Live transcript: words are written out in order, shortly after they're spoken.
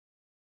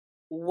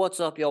What's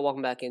up, y'all?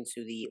 Welcome back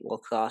into the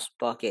Lacrosse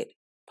Bucket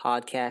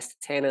podcast.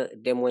 Tanner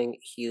Dimling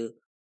here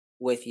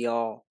with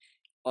y'all.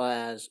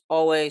 As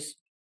always,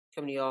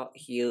 coming to y'all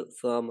here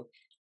from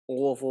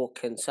Louisville,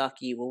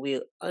 Kentucky, where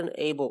we're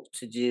unable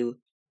to do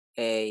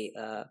a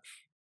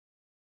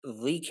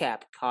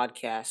recap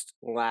podcast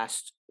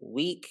last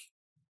week,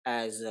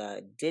 as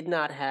did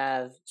not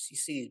have. You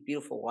see these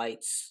beautiful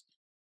lights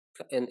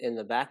in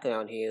the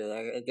background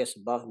here, I guess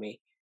above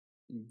me.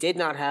 Did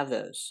not have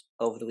those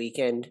over the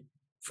weekend.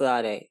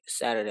 Friday,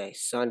 Saturday,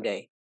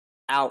 Sunday,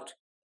 out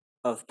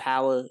of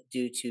power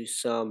due to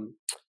some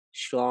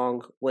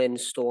strong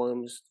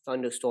windstorms,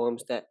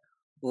 thunderstorms that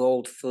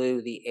rolled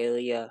through the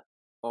area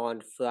on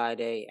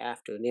Friday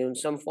afternoon.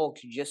 Some folks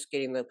just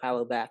getting their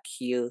power back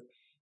here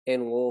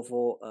in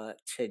Louisville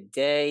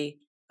today.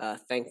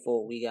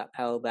 Thankful we got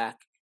power back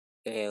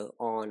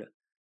on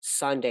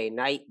Sunday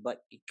night, but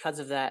because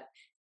of that,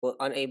 we're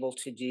unable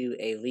to do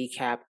a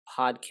recap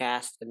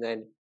podcast, and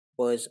then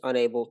was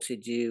unable to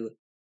do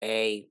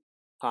a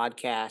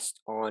podcast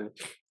on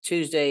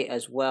Tuesday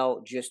as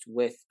well, just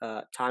with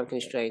time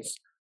constraints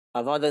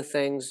of other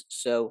things.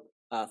 So,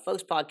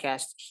 first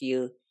podcast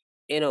here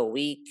in a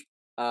week.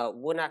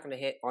 We're not going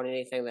to hit on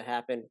anything that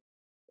happened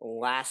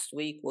last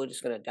week. We're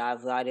just going to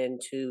dive right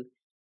into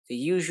the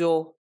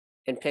usual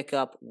and pick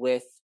up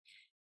with.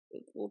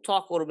 We'll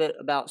talk a little bit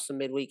about some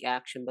midweek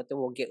action, but then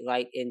we'll get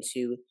right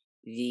into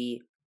the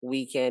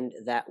weekend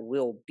that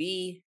will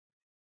be.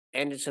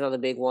 And it's another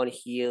big one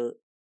here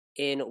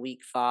in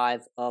week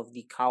 5 of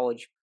the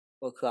college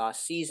lacrosse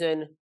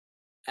season.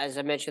 As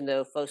I mentioned,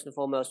 though, first and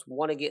foremost,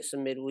 want to get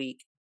some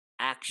midweek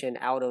action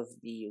out of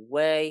the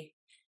way.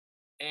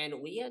 And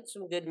we had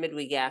some good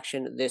midweek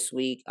action this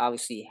week,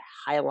 obviously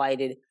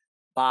highlighted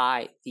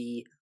by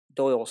the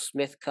Doyle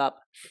Smith Cup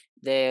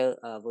there.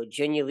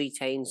 Virginia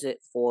retains it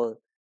for, I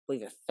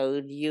believe, a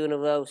third year in a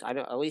row. So I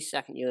know at least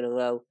second year in a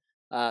row.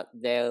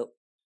 They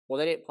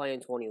didn't play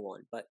in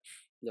 21, but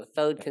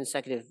third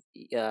consecutive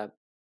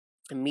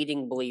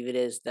meeting, believe it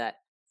is, that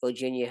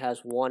Virginia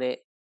has won it.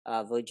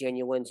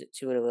 Virginia wins it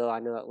 2 in a row. I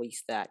know at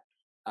least that.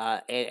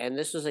 And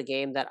this was a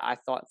game that I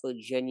thought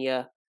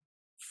Virginia,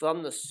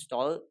 from the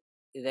start,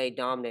 they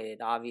dominated,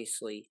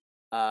 obviously.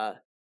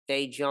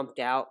 They jumped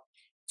out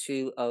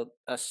to a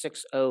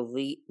 6-0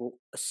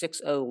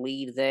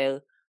 lead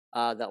there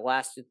that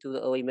lasted through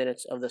the early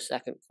minutes of the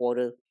second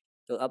quarter.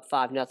 They're up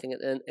 5-0 at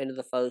the end of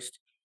the first,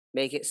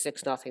 make it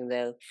 6-0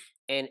 there.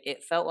 And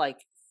it felt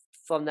like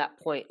from that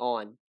point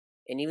on,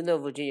 and even though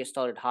Virginia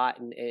started hot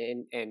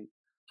and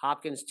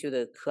Hopkins, to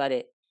their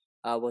credit,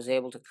 was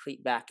able to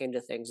creep back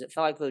into things, it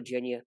felt like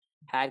Virginia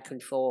had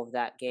control of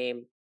that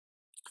game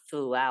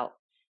throughout.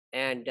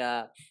 And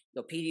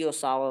P.D.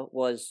 Osala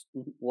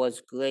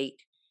was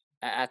great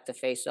at the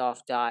faceoff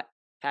dot.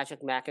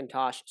 Patrick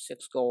McIntosh,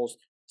 6 goals.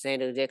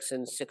 Xander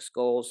Dixon, 6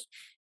 goals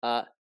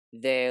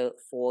there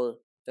for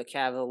the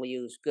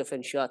Cavaliers.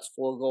 Griffin Schutz,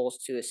 4 goals,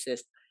 2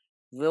 assists.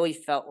 Really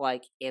felt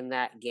like in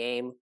that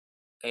game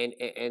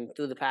and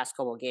through the past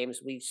couple of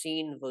games, we've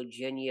seen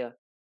Virginia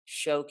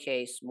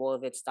showcase more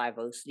of its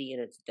diversity and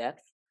its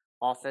depth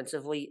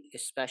offensively,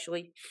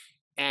 especially.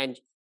 And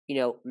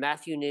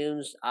Matthew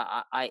Nunes,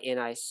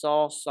 I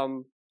saw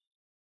some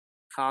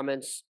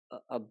comments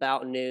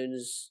about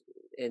Nunes,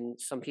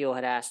 and some people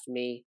had asked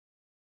me,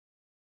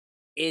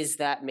 is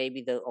that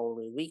maybe the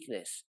only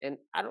weakness? And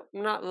I'm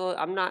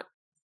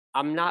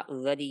not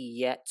ready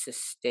yet to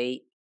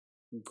state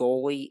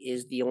goalie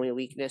is the only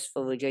weakness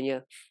for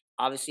Virginia.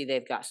 Obviously,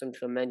 they've got some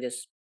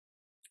tremendous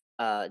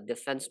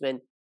defensemen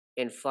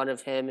in front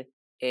of him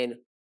in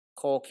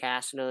Cole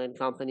Kastner and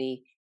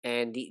company.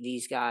 And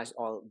these guys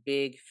are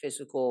big,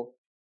 physical,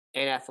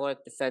 and athletic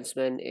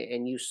defensemen.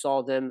 And you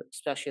saw them,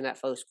 especially in that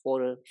first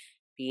quarter,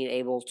 being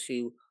able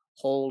to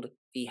hold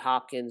the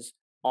Hopkins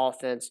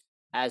offense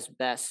as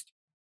best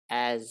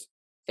as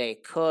they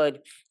could.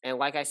 And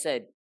like I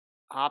said,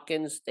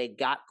 Hopkins, they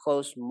got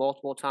close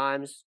multiple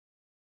times.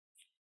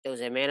 There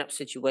was a man-up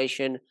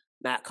situation.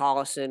 Matt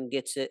Collison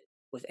gets it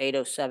with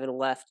 8:07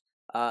 left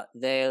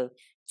there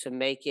to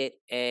make it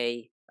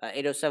a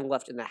 8:07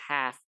 left in the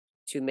half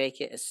to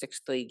make it a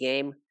 6-3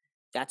 game.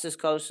 That's as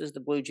close as the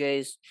Blue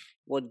Jays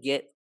would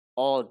get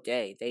all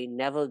day. They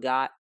never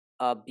got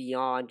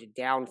beyond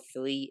down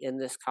 3 in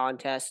this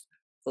contest.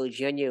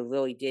 Virginia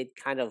really did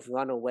kind of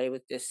run away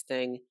with this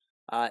thing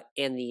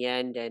in the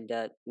end, and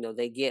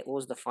they get, what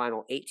was the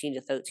final,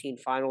 18-13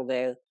 final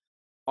there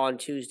on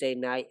Tuesday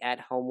night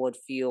at Homewood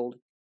Field.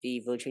 The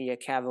Virginia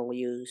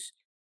Cavaliers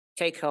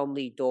take home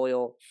the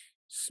Doyle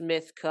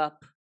Smith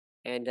Cup,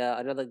 and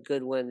another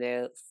good win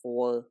there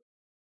for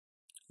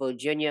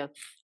Virginia.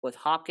 With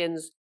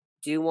Hopkins,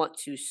 do want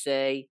to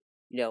say,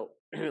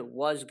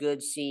 was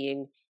good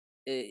seeing,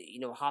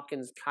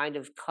 Hopkins kind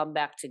of come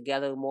back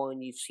together more,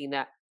 and you've seen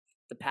that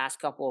the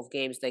past couple of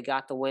games. They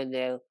got the win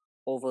there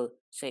over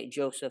St.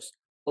 Joseph's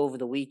over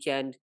the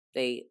weekend.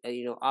 They,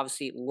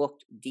 obviously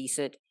looked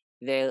decent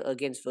there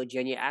against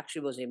Virginia.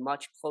 Actually was a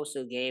much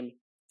closer game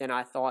than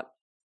I thought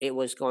it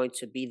was going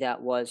to be.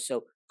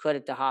 So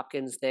credit to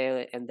Hopkins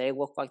there, and they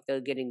look like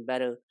they're getting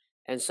better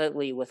And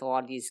certainly with a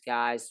lot of these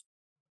guys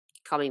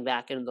coming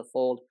back into the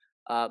fold,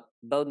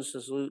 Bowden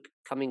Suzuki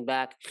coming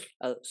back,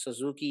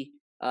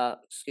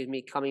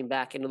 coming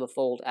back into the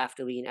fold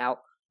after being out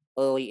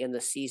early in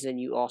the season.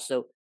 You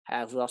also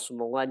have Russell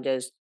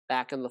Melendez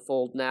back in the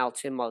fold now.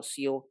 Tim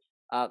Marcille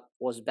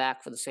was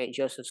back for the St.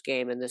 Joseph's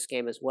game and this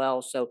game as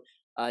well. So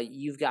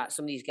you've got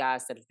some of these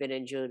guys that have been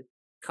injured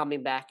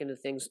coming back into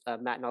things.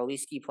 Matt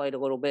Narliski played a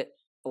little bit,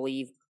 I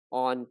believe,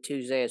 on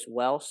Tuesday as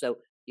well. So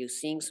you're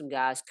seeing some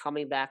guys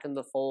coming back in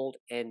the fold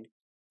and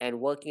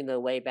working their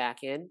way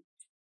back in.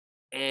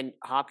 And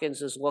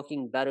Hopkins is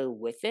looking better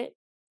with it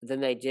than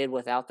they did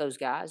without those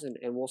guys. And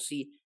we'll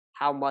see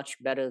how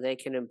much better they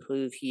can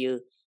improve here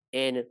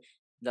in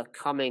the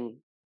coming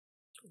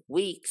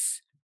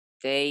weeks.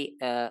 They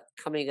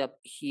coming up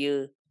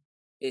here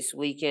this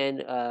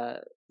weekend.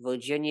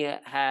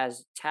 Virginia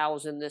has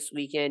Towson this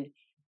weekend,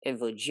 and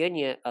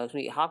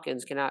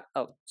Hopkins cannot.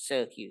 Oh,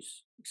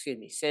 Syracuse. Excuse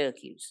me,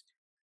 Syracuse.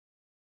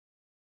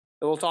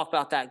 And we'll talk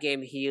about that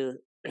game here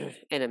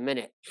in a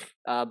minute.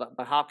 But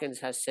Hopkins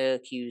has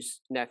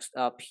Syracuse next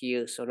up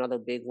here, so another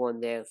big one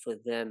there for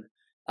them.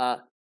 A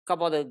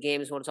couple other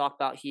games I want to talk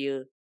about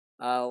here.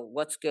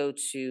 Let's go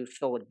to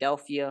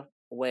Philadelphia,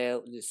 where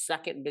the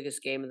second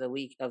biggest game of the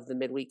week of the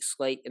midweek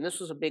slate, and this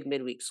was a big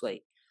midweek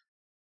slate.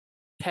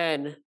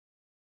 Penn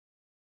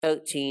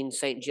 13,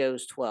 St.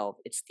 Joe's 12.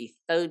 It's the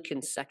third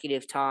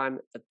consecutive time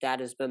that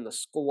has been the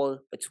score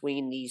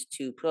between these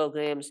two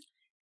programs,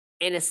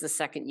 and it's the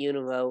second year in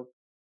a row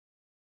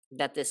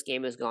that this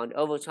game has gone to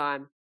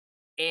overtime.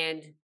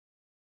 And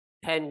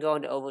Penn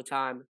going to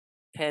overtime.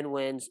 Penn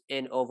wins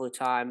in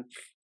overtime.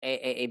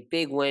 A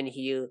big win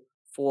here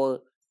for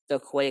the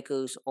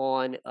Quakers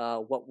on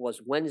what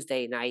was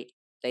Wednesday night.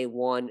 They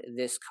won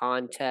this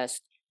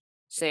contest.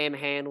 Sam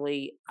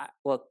Hanley,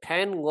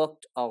 Penn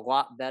looked a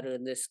lot better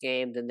in this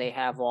game than they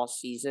have all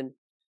season.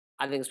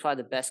 I think it's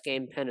probably the best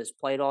game Penn has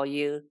played all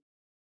year.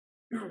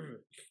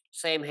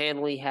 Sam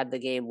Hanley had the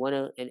game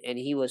winner, and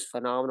he was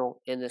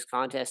phenomenal in this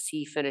contest.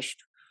 He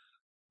finished,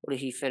 what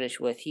did he finish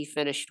with? He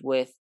finished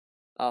with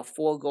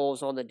 4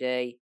 goals on the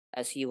day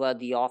as he led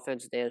the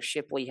offense there.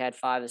 Shipley had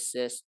 5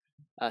 assists.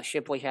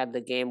 Shipley had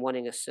the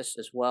game-winning assist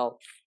as well.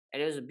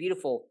 And it was a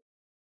beautiful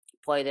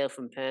play there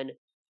from Penn.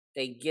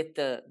 They get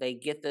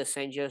the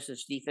St.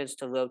 Joseph's defense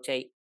to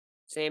rotate.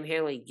 Sam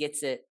Hanley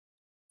gets it,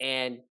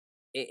 and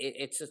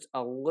it's just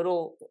a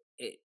little.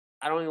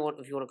 I don't even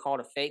if you want to call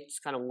it a fake.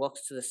 Just kind of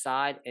looks to the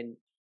side and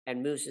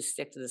moves his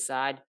stick to the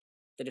side.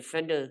 The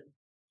defender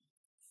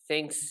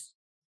thinks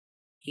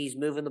he's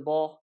moving the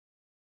ball,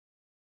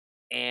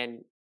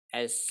 and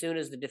as soon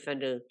as the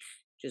defender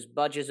just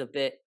budges a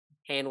bit,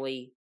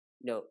 Hanley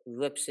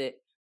rips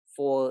it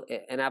for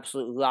an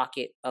absolute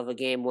rocket of a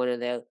game winner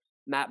there.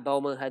 Matt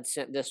Bomer had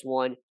sent this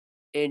one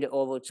into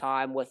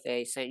overtime with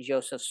a St.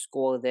 Joseph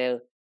score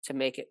there to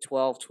make it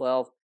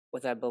 12-12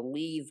 with, I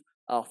believe,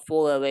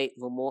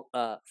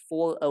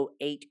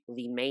 4:08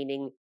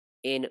 remaining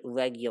in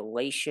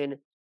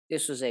regulation.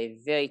 This was a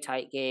very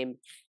tight game,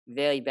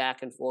 very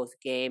back and forth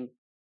game.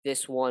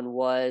 This one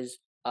was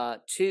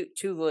two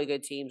really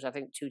good teams. I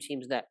think 2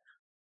 teams that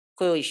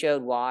clearly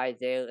showed why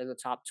they're in the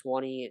top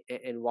 20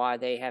 and why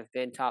they have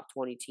been top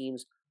 20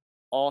 teams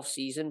all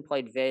season,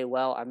 played very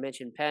well. I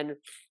mentioned Penn.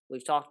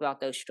 We've talked about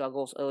those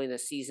struggles early in the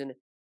season.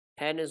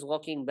 Penn is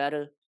looking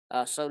better.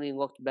 Certainly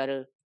looked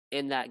better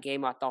in that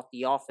game. I thought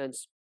the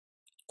offense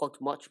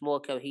looked much more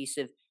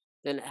cohesive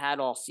than it had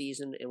all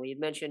season. And we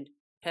mentioned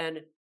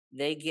Penn,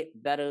 they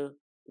get better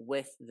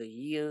with the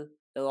year.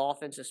 Their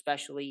offense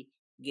especially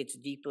gets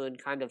deeper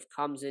and kind of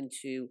comes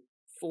into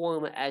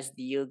form as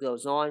the year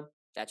goes on.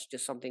 That's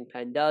just something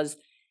Penn does.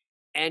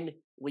 And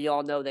we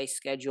all know they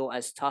schedule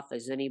as tough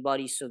as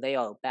anybody, so they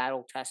are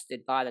battle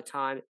tested by the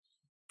time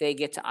they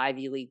get to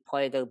Ivy League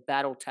play. They're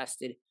battle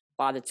tested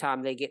by the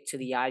time they get to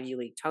the Ivy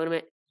League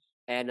tournament.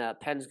 And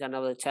Penn's got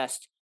another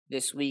test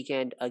this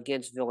weekend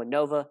against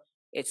Villanova.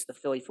 It's the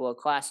Philly Flora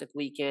Classic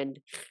weekend.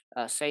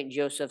 St.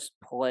 Joseph's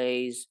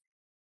they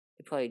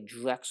played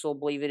Drexel, I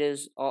believe it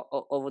is,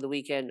 over the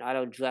weekend. I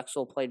know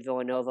Drexel played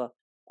Villanova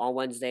on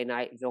Wednesday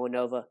night.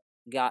 Villanova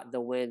got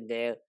the win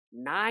there,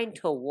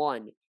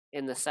 9-1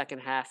 in the second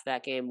half.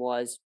 That game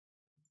was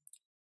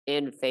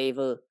in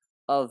favor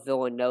of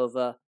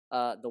Villanova.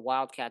 The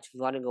Wildcats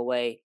running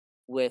away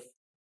with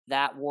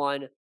that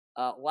one.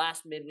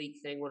 Last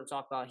midweek thing I want to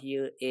talk about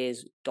here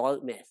is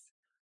Dartmouth.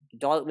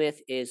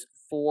 Dartmouth is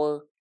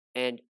 4-0.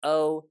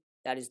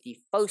 That is the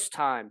first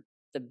time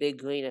the Big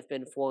Green have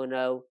been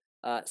 4-0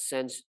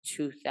 since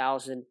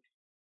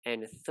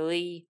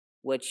 2003.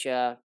 Which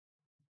you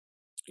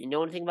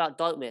know anything about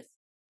Dartmouth?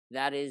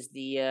 That is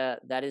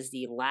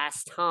the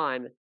last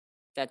time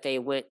that they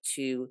went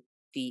to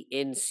the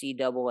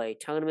NCAA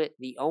tournament.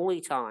 The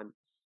only time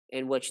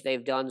in which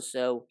they've done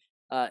so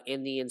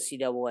in the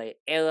NCAA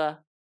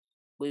era,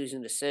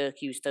 losing to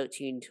Syracuse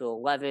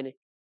 13-11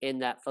 in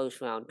that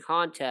first round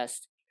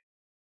contest.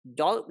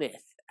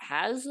 Dartmouth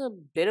has a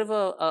bit of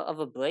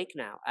a break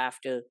now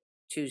after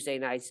Tuesday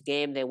night's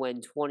game. They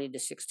win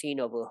 20-16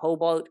 over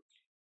Hobart.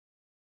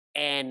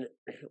 And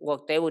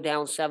look, they were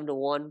down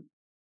 7-1.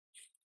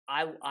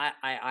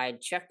 I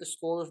checked the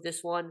score of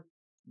this one,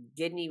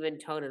 didn't even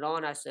turn it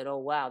on. I said, "Oh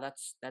wow,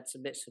 that's a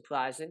bit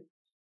surprising."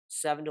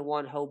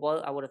 7-1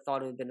 Hobart. I would have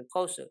thought it would have been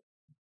closer.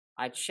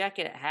 I check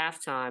it at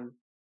halftime,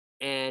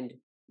 and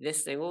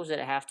this thing, what was it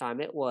at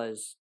halftime? It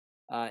was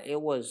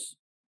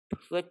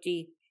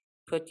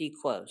pretty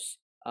close.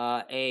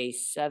 A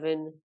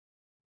seven,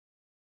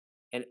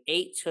 an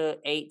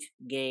 8-8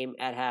 game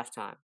at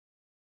halftime.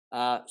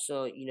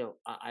 So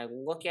I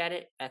look at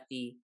it at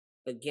the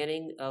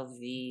beginning of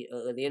the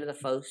end of the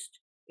first.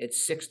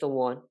 It's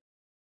 6-1,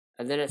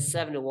 and then it's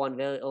 7-1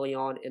 very early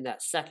on in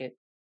that second,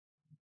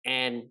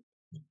 and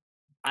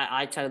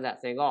I turn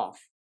that thing off.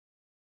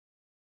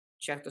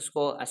 Check the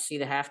score. I see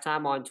the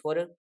halftime on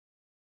Twitter.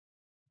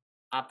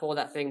 I pull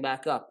that thing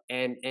back up,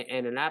 and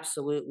an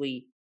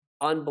absolutely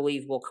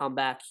unbelievable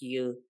comeback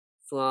here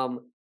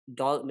from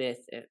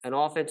Dartmouth, an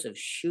offensive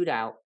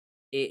shootout,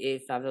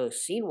 if I've ever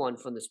seen one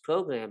from this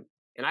program.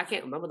 And I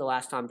can't remember the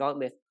last time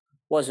Dartmouth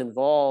was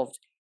involved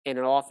in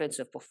an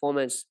offensive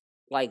performance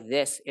like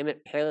this.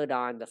 Emmett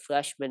Paradine, the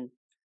freshman,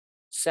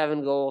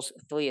 7 goals,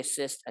 3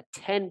 assists, a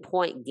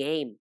 10-point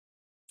game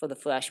for the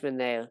freshman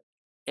there.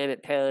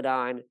 Emmett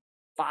Paradine,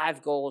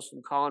 5 goals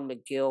from Colin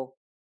McGill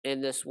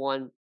in this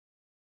one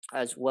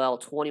as well.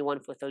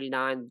 21 for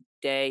 39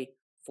 day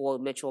for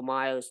Mitchell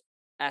Myers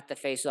at the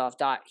faceoff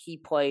dot. He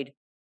played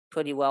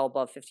pretty well,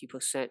 above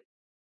 50%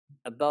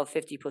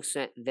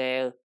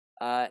 there,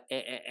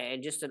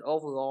 and just an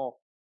overall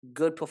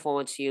good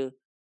performance here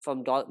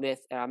from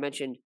Dartmouth. And I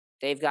mentioned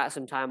they've got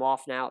some time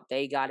off now.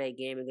 They got a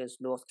game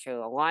against North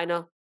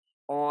Carolina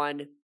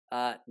on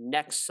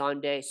next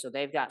Sunday, so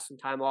they've got some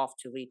time off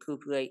to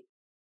recuperate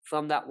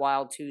from that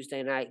wild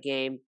Tuesday night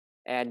game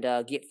and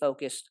get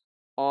focused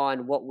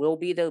on what will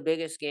be their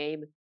biggest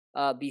game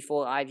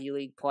before Ivy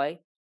League play,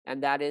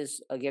 and that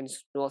is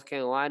against North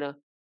Carolina.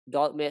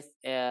 Dartmouth,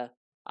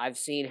 I've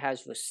seen,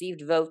 has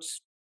received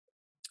votes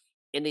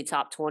in the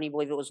top 20, I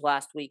believe it was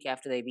last week,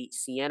 after they beat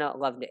Siena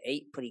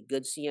 11-8. Pretty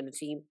good Siena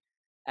team,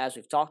 as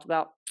we've talked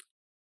about.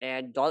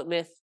 And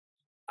Dartmouth,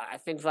 I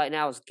think right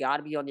now, has got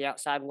to be on the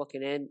outside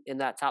looking in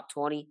that top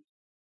 20.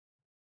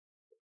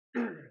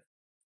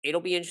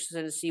 It'll be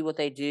interesting to see what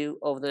they do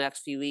over the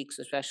next few weeks,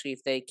 especially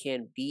if they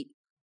can beat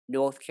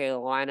North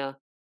Carolina.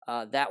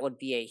 That would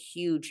be a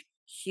huge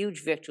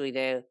victory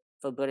there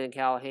for Brendan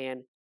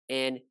Callahan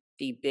and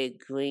the Big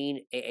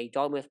Green, a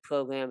Dartmouth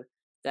program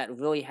that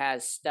really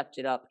has stepped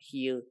it up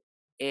here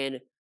in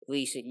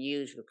recent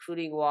years,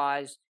 recruiting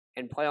wise,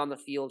 and play on the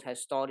field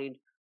has started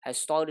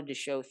to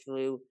show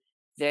through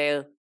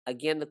there.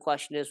 Again, the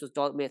question is with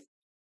Dartmouth,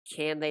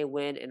 can they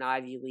win an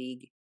Ivy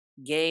League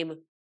game?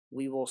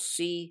 We will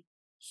see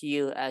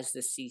here as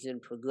the season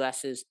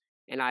progresses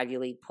and Ivy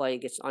League play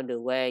gets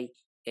underway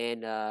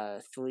in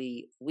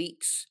 3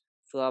 weeks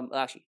from,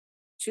 actually,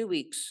 2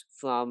 weeks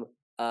from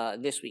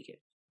this weekend.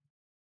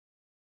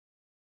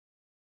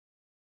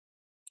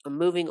 I'm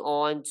moving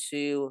on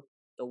to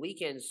the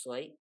weekend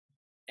slate,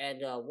 and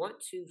want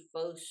to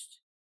first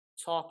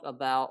talk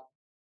about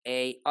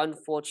a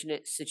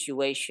unfortunate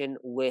situation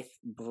with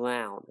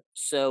Brown.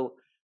 So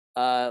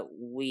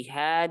we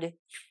had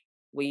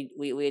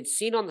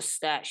seen on the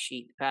stat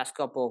sheet the past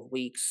couple of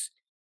weeks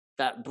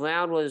that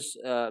Brown was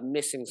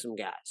missing some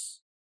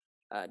guys.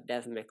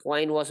 Devin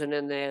McLean wasn't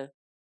in there.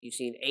 You've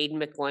seen Aiden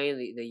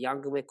McLean, the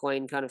younger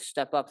McLean, kind of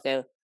step up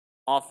there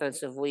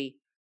offensively.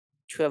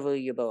 Trevor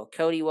Yeboah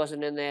Cody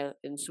wasn't in there,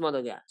 and some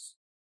other guys.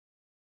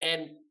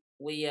 And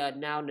we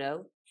now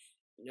know,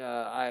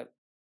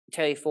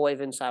 Terry Foy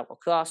of Inside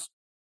Lacrosse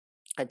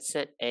had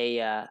sent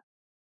I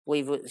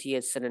believe he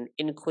had sent an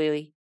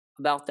inquiry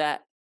about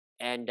that,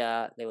 and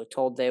they were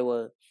told there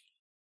were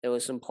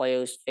some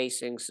players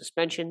facing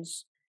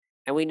suspensions.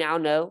 And we now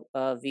know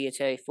via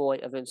Terry Foy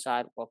of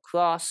Inside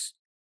Lacrosse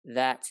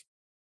that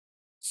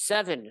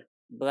 7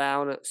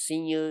 Brown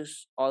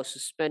seniors are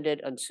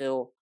suspended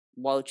until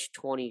March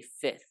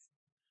 25th.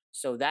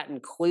 So that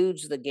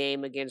includes the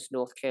game against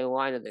North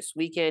Carolina this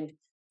weekend.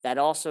 That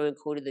also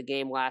included the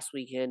game last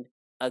weekend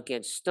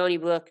against Stony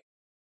Brook.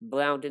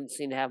 Brown didn't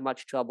seem to have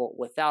much trouble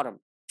without him.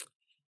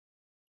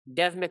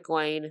 Dev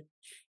McLean,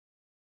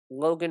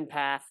 Logan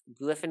Path,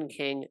 Griffin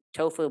King,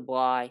 Topher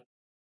Bly,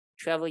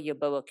 Trevor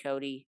Yeboah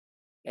Cody,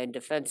 and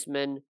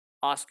defensemen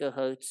Oscar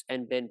Hertz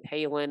and Ben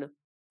Palin,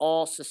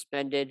 all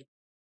suspended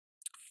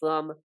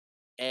from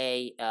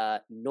a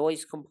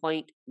noise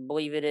complaint, I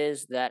believe it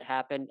is, that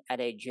happened at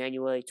a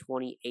January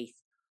 28th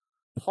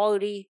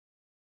party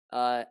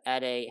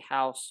at a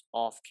house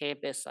off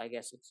campus. I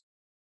guess it's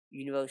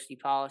university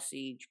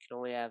policy. You can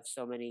only have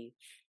so many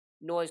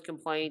noise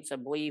complaints. I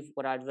believe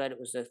what I'd read, it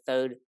was the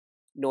 3rd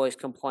noise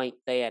complaint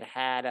they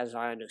had, as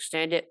I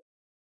understand it.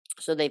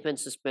 So they've been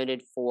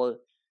suspended for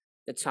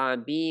the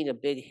time being. A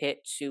big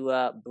hit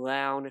to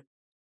Brown,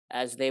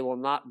 as they will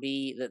not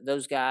be,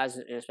 those guys,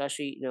 and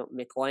especially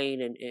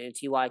McLean and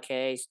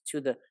TYK, 2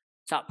 of the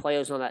top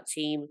players on that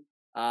team,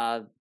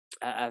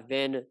 have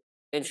been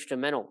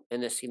instrumental in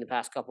this in the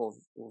past couple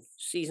of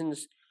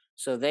seasons.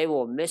 So they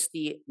will miss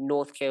the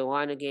North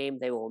Carolina game.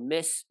 They will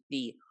miss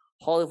the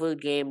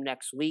Harvard game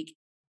next week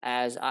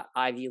as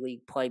Ivy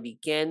League play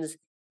begins,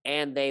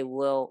 and they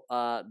will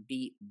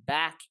be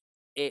back.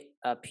 It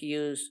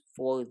appears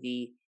for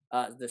the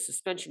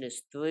suspension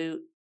is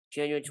through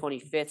January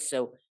 25th,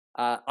 so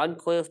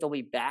unclear if they'll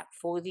be back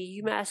for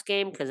the UMass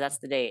game because that's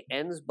the day it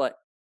ends. But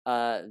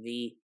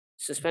the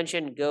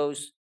suspension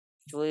goes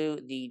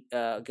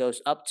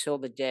up till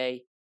the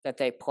day that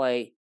they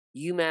play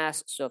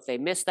UMass. So if they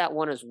miss that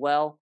one as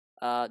well,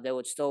 there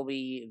would still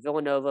be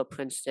Villanova,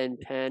 Princeton,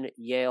 Penn,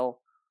 Yale,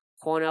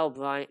 Cornell,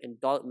 Bryant,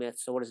 and Dartmouth.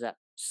 So what is that?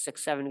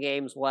 6, 7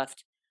 games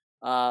left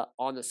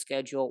on the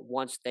schedule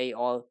once they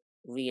are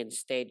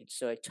reinstated.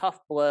 So a tough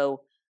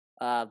blow.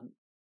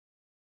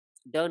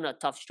 Done a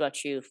tough stretch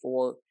here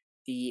for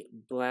the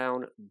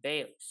Brown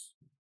Bears.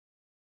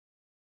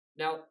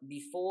 Now,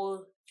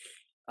 before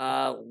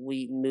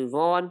we move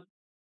on,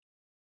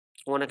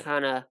 I want to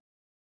kind of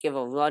give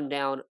a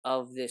rundown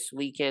of this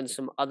weekend,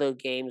 some other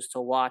games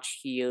to watch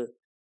here.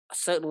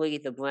 Certainly,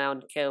 the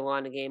Brown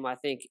Carolina game, I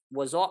think,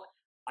 was all.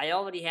 I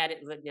already had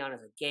it written down as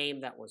a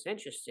game that was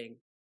interesting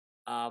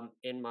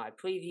in my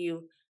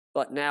preview,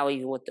 but now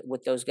even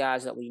with those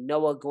guys that we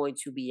know are going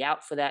to be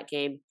out for that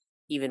game,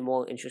 even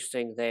more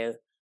interesting there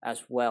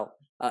as well.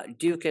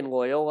 Duke and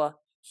Loyola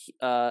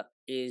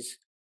is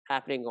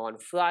happening on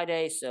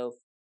Friday, so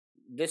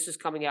this is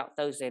coming out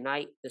Thursday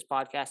night. This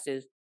podcast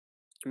is.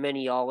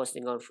 Many of y'all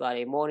listening on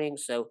Friday morning,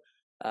 so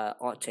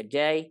on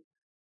today,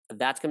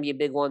 that's going to be a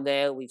big one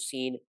there. We've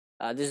seen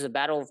this is a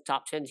battle of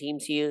top 10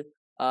 teams here.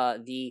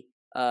 The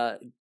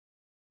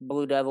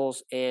Blue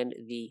Devils and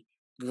the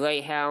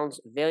Greyhounds.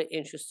 Very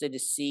interested to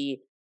see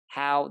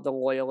how the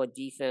Loyola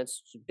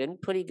defense, has been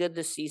pretty good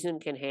this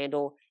season, can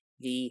handle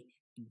the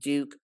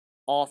Duke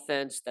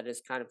offense that has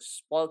kind of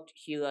sparked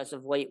here as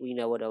of late. We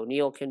know what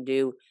O'Neal can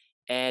do,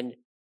 and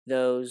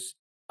those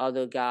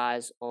other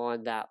guys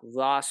on that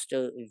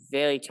roster.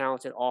 Very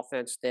talented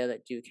offense there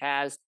that Duke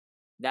has.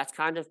 That's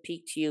kind of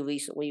peaked here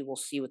recently. We'll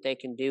see what they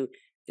can do.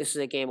 This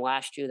is a game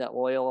last year that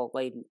Loyola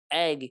laid an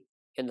egg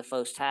in the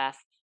first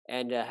half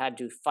and had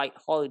to fight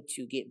hard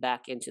to get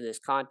back into this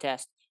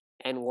contest,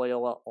 and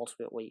Loyola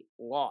ultimately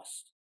won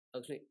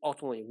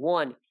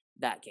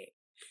that game.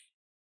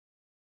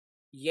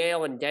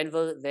 Yale and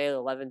Denver, they're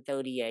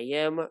 11:30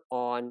 a.m.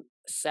 on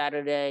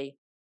Saturday.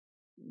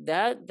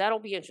 That'll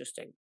be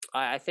interesting.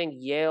 I think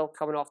Yale,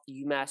 coming off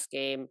the UMass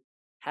game,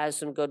 has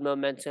some good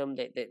momentum.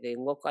 They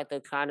look like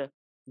they're kind of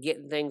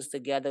getting things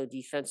together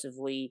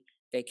defensively.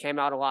 They came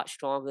out a lot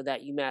stronger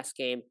that UMass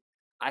game.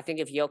 I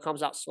think if Yale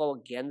comes out slow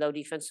again, though,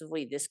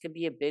 defensively, this could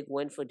be a big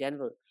win for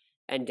Denver.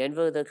 And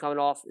Denver, they're coming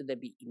off, they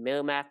beat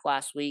Merrimack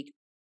last week.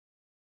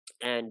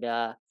 And,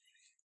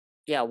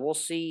 yeah, we'll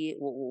see.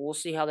 We'll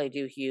see how they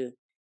do here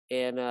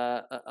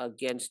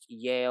against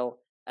Yale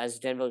as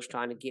Denver's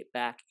trying to get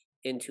back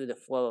into the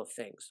flow of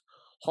things.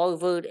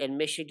 Harvard and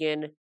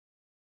Michigan.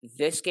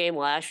 This game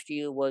last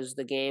year was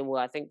the game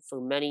where I think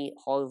for many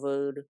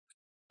Harvard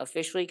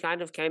officially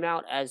kind of came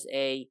out as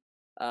a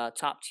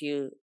top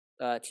tier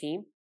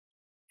team,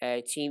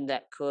 a team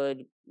that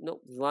could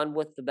run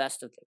with the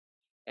best of them,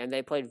 and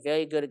they played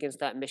very good against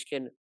that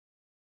Michigan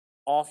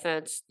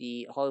offense.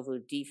 The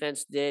Harvard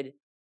defense did.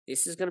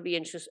 This is going to be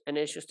an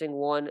interesting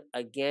one.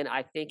 Again,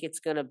 I think it's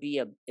going to be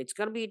a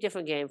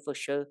different game for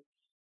sure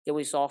than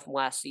we saw from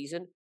last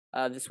season.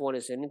 This one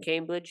is in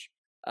Cambridge.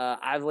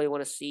 I really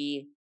want to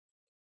see.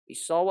 We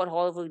saw what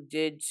Harvard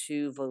did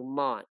to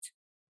Vermont.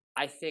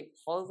 I think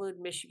Harvard,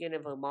 Michigan,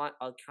 and Vermont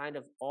are kind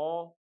of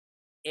all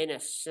in a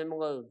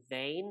similar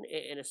vein,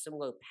 in a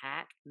similar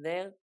pack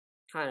there,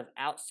 kind of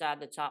outside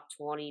the top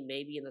 20,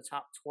 maybe in the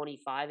top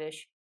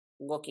 25-ish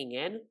looking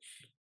in.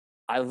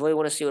 I really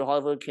want to see what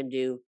Harvard can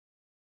do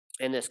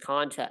in this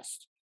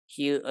contest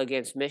here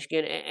against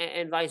Michigan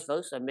and vice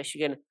versa.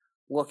 Michigan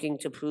looking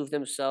to prove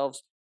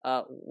themselves.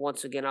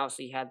 Once again,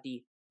 obviously had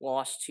the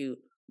loss to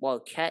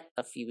Marquette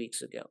a few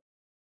weeks ago.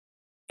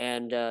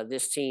 And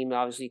this team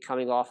obviously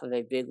coming off of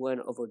a big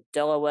win over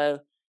Delaware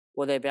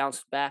where they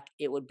bounced back.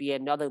 It would be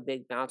another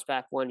big bounce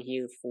back one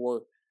here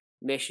for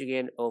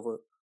Michigan over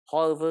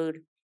Harvard.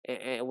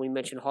 And we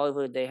mentioned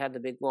Harvard, they had the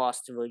big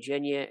loss to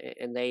Virginia,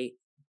 and they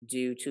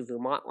do to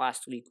Vermont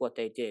last week what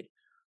they did.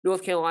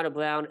 North Carolina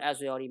Brown, as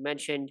we already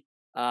mentioned,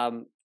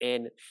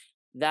 in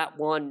that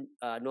one,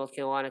 North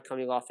Carolina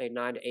coming off a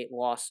 9-8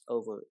 loss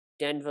over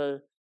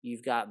Denver.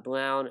 You've got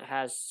Brown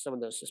has some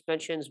of those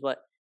suspensions, but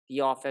the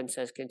offense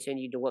has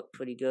continued to look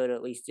pretty good, or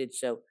at least did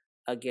so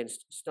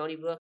against Stony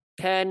Brook.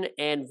 Penn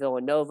and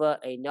Villanova,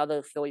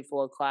 another Philly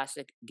Ford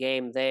Classic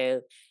game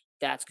there.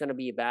 That's going to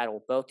be a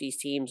battle. Both these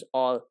teams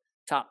are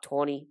top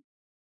 20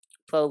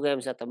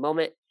 programs at the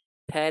moment.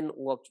 Penn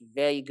looked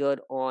very good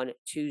on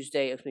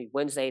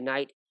Wednesday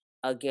night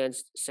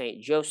against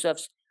St.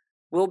 Joseph's.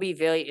 We'll be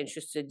very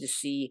interested to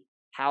see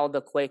how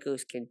the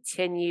Quakers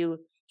continue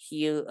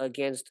here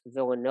against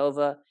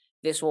Villanova.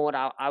 This one,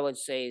 I would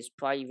say, is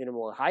probably even a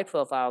more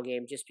high-profile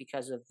game just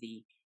because of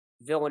the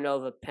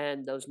Villanova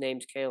Penn. Those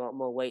names carry a lot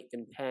more weight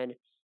than Penn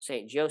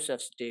St.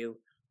 Joseph's do.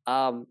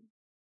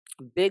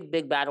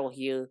 Big battle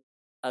here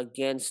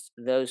against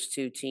those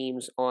two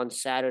teams on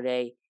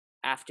Saturday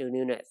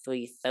afternoon at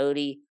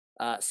 3:30.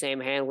 Sam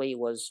Hanley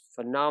was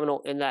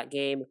phenomenal in that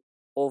game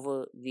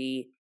over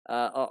the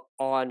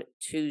on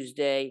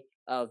Tuesday.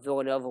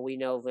 Villanova, we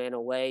know, ran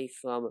away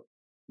from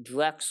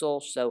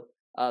Drexel, so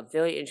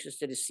very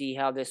interested to see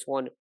how this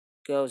one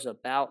goes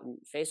about. And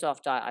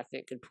faceoff dot, I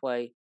think, could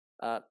play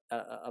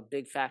a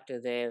big factor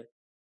there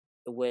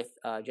with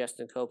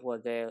Justin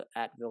Coppola there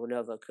at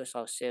Villanova, Chris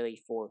Arceri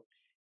for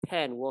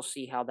Penn. We'll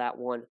see how that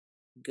one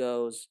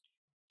goes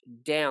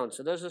down.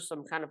 So those are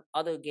some kind of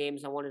other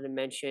games I wanted to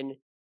mention.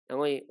 And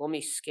let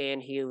me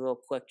scan here real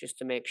quick just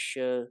to make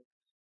sure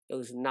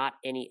there's not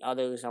any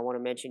others I want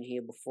to mention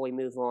here before we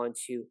move on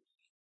to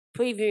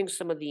previewing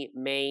some of the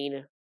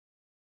main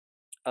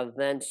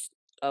events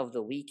of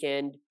the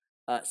weekend.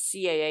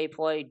 CAA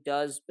play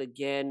does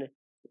begin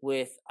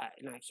with,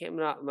 and I can't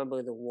not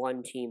remember the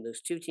one team.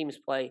 There's two teams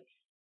play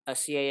a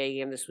CAA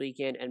game this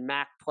weekend, and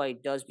MAC play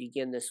does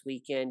begin this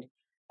weekend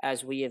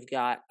as we have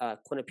got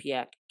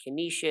Quinnipiac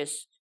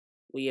Canisius.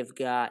 We have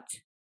got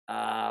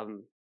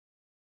um,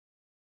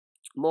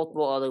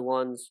 multiple other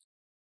ones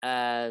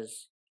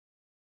as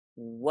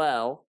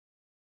well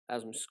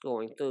as I'm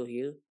scrolling through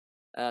here.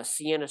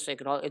 Siena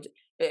Sacred Heart.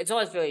 It's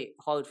always very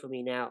hard for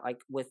me now, like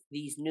with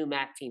these new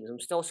MAC teams. I'm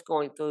still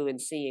scrolling through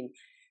and seeing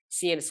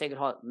Siena Sacred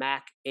Heart,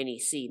 MAC,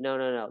 NEC.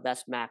 No,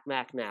 that's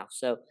MAC now.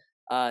 So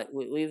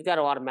we've got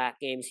a lot of MAC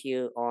games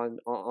here on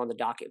the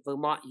docket.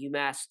 Vermont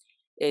UMass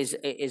is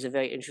a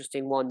very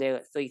interesting one there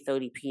at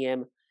 3:30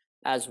 p.m.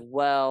 as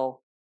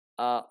well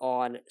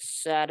on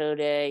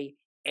Saturday.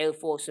 Air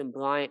Force and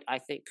Bryant, I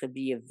think, could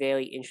be a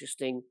very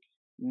interesting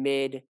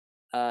mid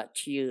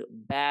tier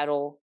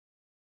battle.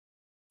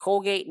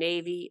 Colgate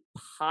Navy,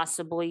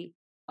 possibly.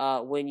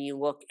 When you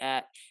look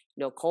at,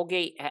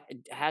 Colgate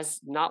has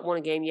not won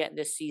a game yet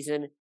this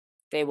season.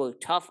 They were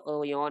tough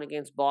early on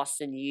against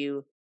Boston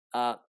U,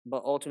 but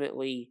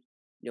ultimately,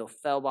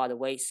 fell by the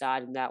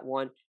wayside in that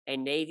one.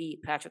 And Navy,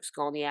 Patrick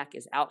Skolniak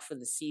is out for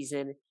the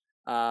season.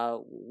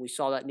 We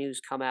saw that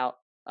news come out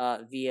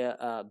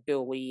via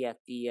Bill Lee at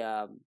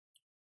the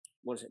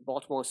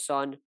Baltimore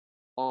Sun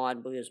on,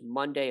 I believe it was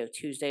Monday or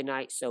Tuesday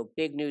night. So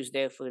big news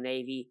there for the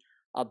Navy.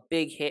 A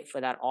big hit for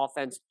that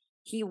offense.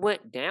 He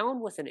went down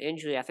with an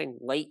injury, I think,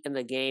 late in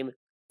the game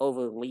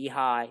over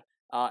Lehigh.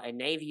 And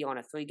Navy on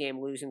a 3-game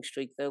losing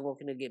streak. They're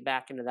looking to get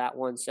back into that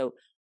one. So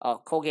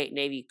Colgate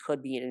Navy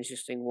could be an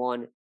interesting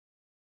one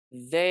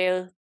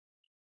there.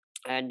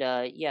 And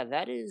yeah,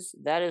 that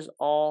is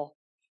all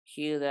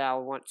here that I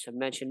want to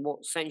mention. Well,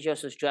 St.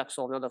 Joseph's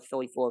Drexel, another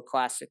Philly 4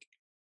 Classic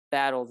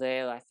battle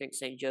there. I think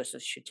St.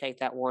 Joseph's should take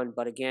that one,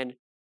 but again,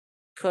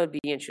 could be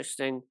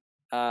interesting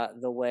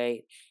the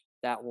way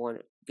that one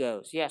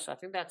goes. Yeah, so I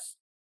think that's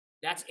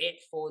it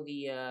for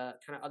the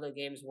kind of other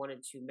games I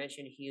wanted to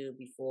mention here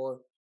before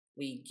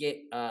we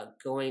get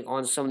going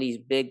on some of these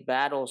big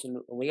battles. And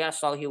we got to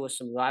start here with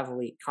some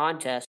rivalry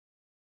contests.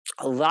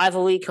 A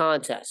rivalry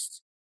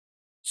contest.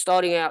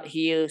 Starting out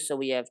here, so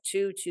we have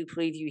two to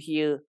preview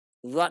here,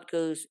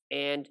 Rutgers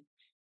and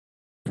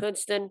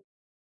Princeton,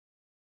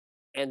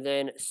 and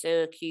then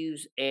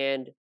Syracuse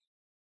and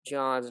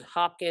Johns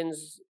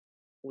Hopkins.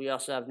 We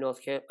also have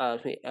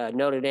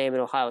Notre Dame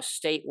and Ohio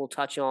State we'll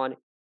touch on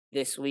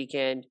this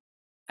weekend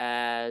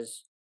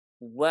as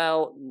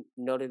well.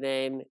 Notre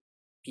Dame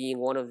being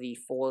one of the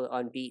 4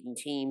 unbeaten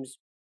teams,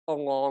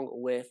 along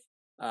with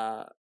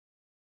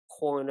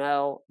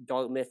Cornell,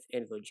 Dartmouth,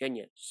 and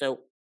Virginia. So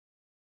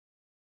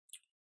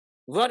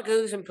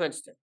Rutgers and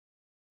Princeton.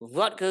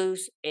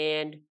 Rutgers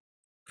and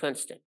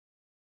Princeton.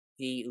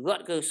 The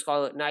Rutgers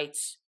Scarlet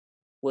Knights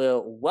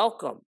will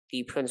welcome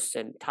the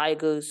Princeton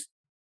Tigers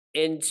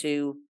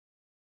into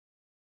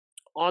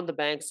on the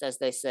banks, as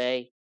they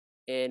say,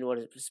 in what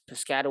is it,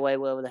 Piscataway,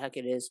 wherever the heck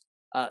it is,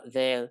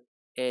 there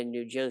in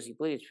New Jersey. I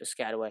believe it's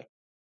Piscataway.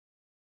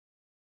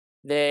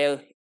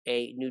 They're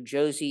a New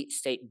Jersey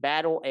state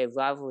battle, a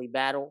rivalry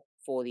battle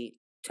for the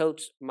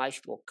Totes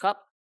Maestro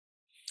Cup.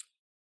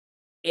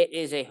 It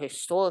is a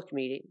historic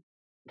meeting,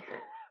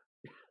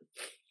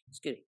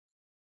 excuse me,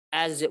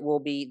 as it will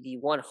be the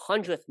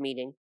 100th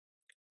meeting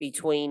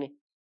between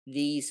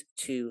these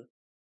two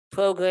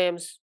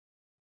programs.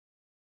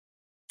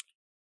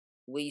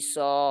 We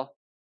saw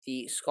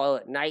the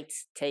Scarlet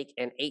Knights take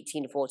an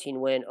 18-14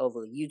 win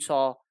over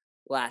Utah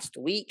last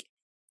week.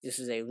 This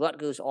is a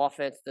Rutgers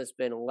offense that's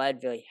been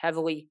led very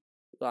heavily.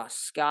 Ross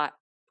Scott,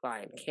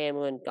 Brian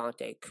Cameron,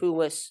 Dante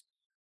Kulis.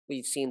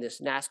 We've seen this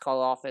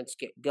NASCAR offense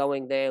get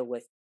going there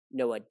with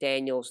Noah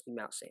Daniels, the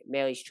Mount St.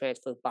 Mary's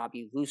transfer,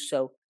 Bobby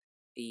Russo,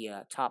 the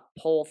top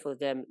pole for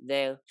them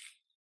there.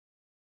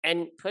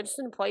 And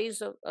Princeton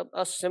plays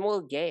a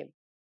similar game,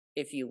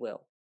 if you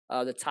will.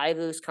 The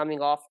Tigers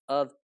coming off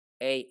of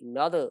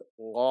another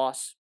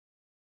loss,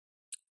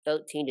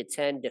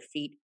 13-10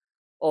 defeat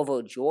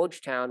over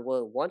Georgetown,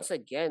 where once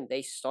again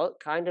they start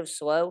kind of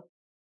slow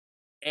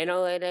and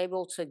are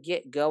unable to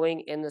get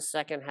going in the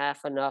second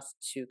half enough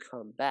to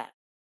come back.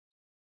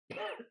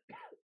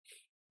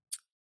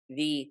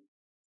 The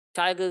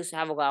Tigers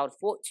have allowed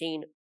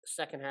 14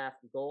 second half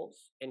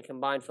goals and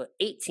combined for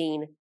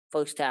 18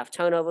 first half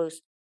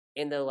turnovers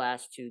in their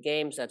last two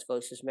games. That's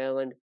versus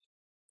Maryland,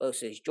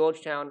 versus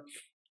Georgetown.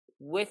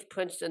 With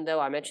Princeton, though,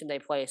 I mentioned they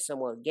play a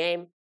similar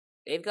game.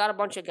 They've got a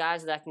bunch of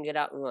guys that can get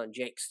out and run.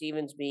 Jake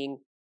Stevens being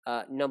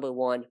number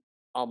one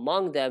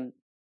among them.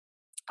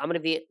 I'm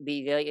going to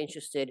be very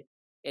interested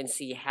and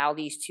see how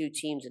these two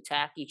teams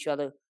attack each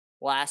other.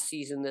 Last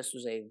season, this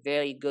was a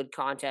very good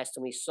contest,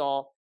 and we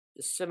saw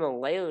the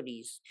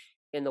similarities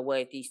in the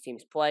way these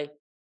teams play.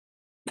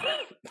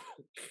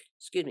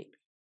 Excuse me.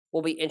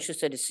 We'll be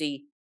interested to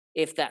see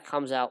if that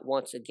comes out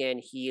once again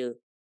here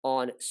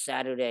on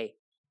Saturday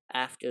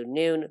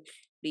afternoon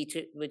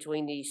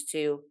between these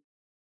two.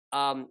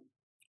 In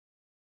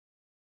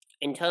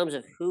terms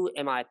of who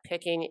am I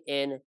picking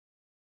in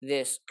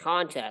this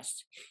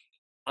contest,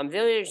 I'm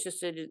very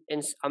interested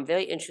in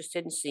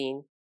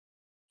seeing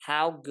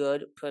how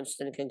good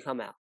Princeton can come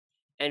out.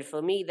 And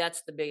for me,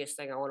 that's the biggest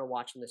thing I want to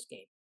watch in this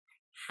game.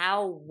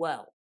 How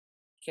well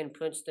can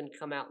Princeton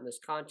come out in this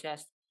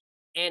contest,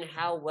 and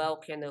how well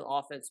can their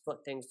offense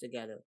put things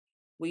together?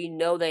 We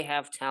know they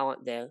have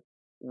talent there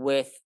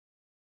with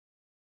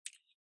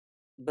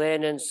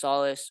Brandon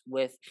Solis,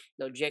 with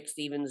Jake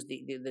Stevens,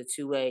 the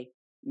two-way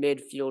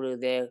midfielder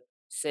there,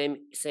 Sam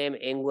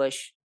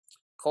English,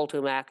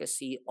 Colter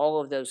Mackesy,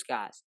 all of those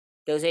guys.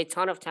 There's a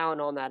ton of talent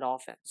on that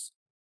offense.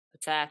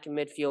 Attack and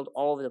midfield,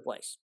 all over the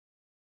place.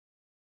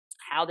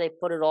 How they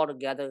put it all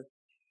together,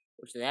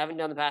 which they haven't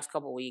done the past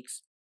couple of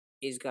weeks,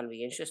 is going to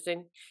be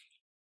interesting.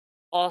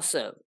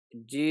 Also,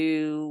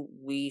 do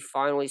we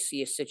finally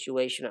see a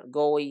situation at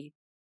goalie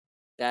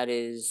that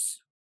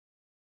is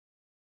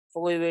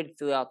fluid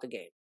throughout the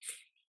game?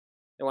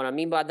 And what I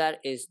mean by that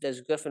is,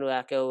 does Griffin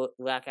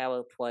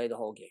Rackauer play the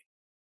whole game?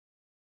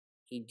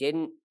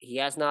 He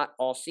has not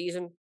all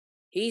season.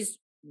 He's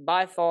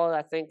by far,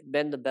 I think,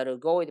 been the better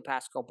goalie the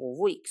past couple of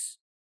weeks.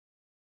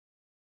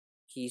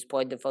 He's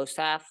played the first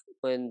half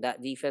when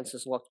that defense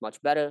has looked much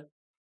better.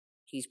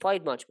 He's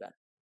played much better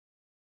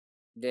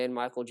than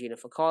Michael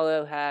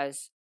Giannificaro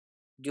has.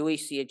 Do we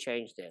see a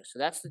change there? So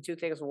that's the two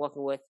things I'm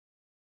looking with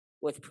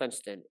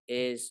Princeton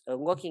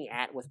looking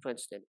at with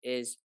Princeton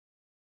is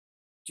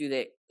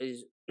really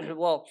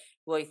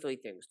three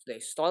things. Do they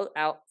start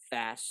out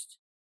fast?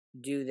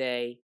 Do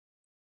they,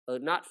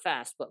 not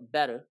fast, but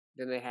better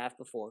than they have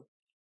before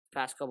the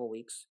past couple of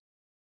weeks?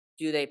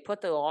 Do they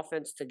put their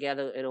offense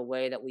together in a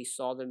way that we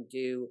saw them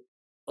do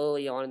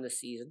early on in the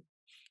season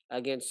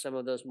against some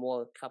of those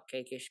more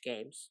cupcake-ish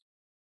games?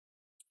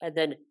 And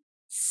then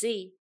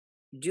C,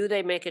 do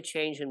they make a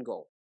change in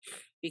goal?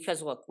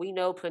 Because look, we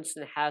know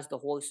Princeton has the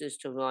horses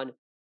to run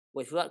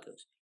with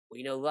Rutgers.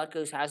 We know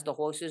Rutgers has the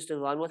horses to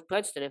run with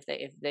Princeton if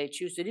they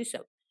choose to do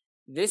so.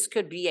 This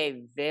could be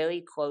a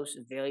very close,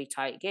 very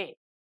tight game.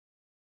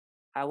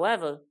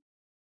 However,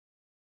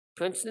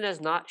 Princeton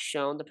has not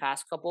shown the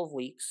past couple of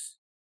weeks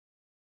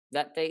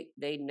that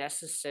they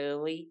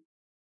necessarily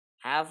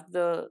have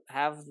the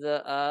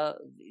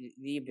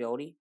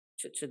ability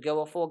to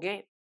go a full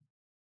game.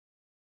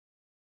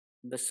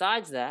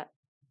 Besides that,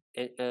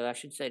 I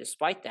should say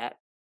despite that,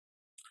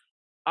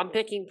 I'm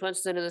picking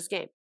Princeton in this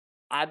game.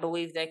 I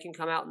believe they can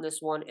come out in this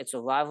one. It's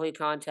a rivalry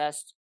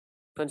contest.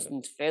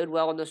 Princeton's fared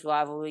well in this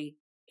rivalry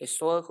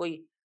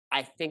historically.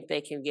 I think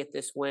they can get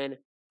this win.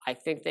 I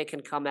think they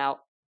can come out.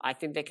 I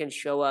think they can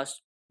show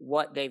us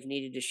what they've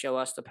needed to show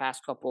us the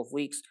past couple of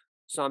weeks.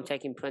 So I'm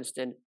taking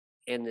Princeton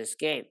in this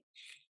game.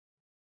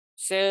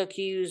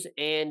 Syracuse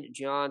and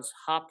Johns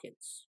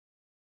Hopkins.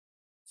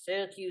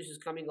 Syracuse is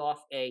coming off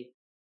a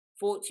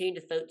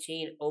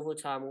 14-13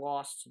 overtime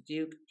loss to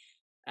Duke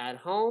at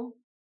home.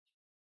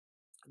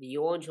 The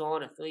Orange are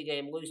on a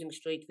 3-game losing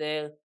streak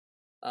there.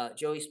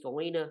 Joey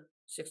Spallina,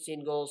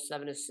 16 goals,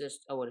 7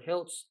 assists. Owen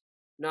Hiltz,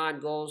 9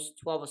 goals,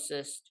 12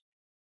 assists.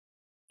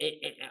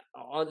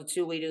 Are the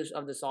two leaders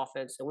of this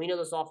offense. And we know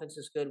this offense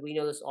is good. We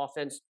know this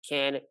offense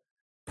can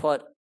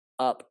put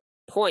up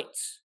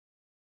points.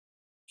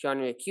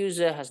 Johnny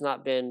Accusa has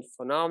not been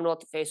phenomenal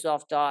at the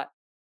faceoff dot.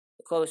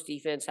 The close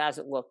defense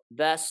hasn't looked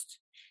best.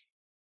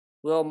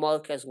 Will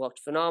Mark has looked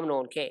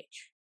phenomenal in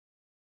cage.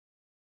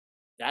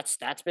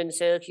 That's been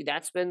Syracuse.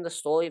 That's been the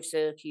story of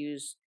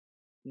Syracuse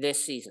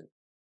this season.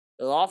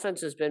 Their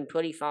offense has been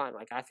pretty fine.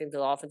 I think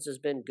their offense has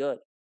been good.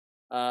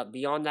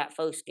 Beyond that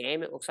first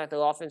game, it looks like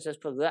their offense has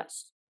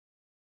progressed.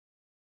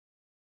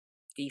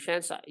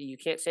 Defense, you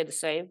can't say the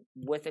same,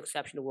 with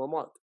exception of Will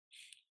Mark.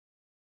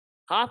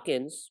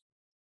 Hopkins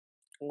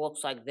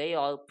looks like they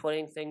are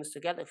putting things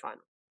together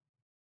finally.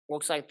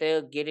 Looks like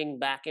they're getting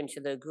back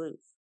into their groove.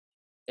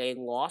 They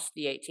lost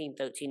the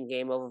 18-13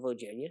 game over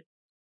Virginia.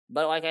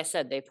 But like I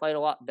said, they played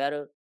a lot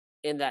better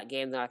in that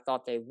game than I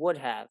thought they would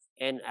have.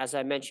 And as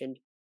I mentioned,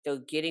 they're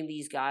getting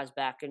these guys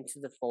back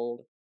into the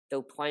fold.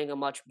 They're playing a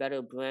much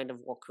better brand of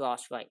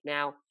lacrosse right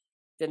now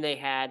than they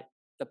had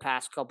the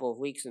past couple of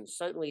weeks, and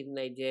certainly than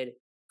they did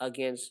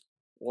against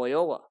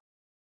Loyola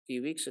a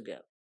few weeks ago.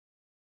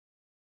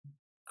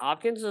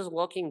 Hopkins is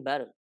looking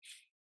better.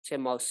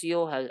 Tim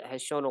Marcille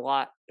has shown a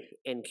lot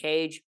in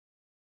cage.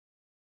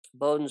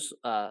 Bowden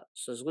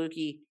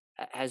Suzuki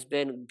has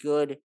been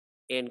good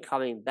in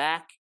coming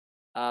back.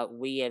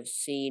 We have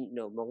seen,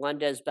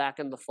 Melendez back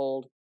in the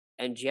fold,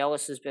 and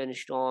Jealous has been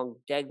strong.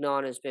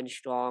 Degnon has been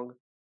strong.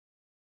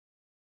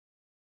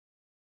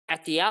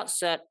 At the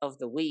outset of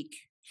the week,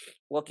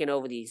 looking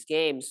over these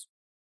games,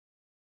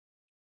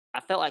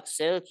 I felt like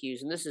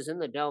Syracuse, and this is in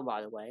the dome,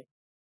 by the way.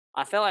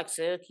 I felt like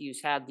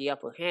Syracuse had the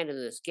upper hand in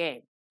this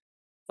game.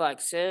 I felt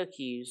like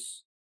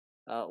Syracuse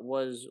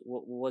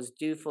was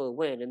due for a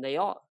win, and they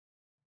are.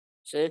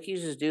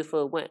 Syracuse is due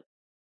for a win.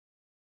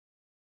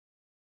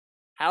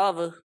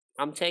 However,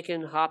 I'm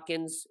taking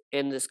Hopkins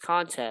in this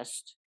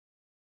contest.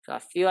 So I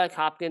feel like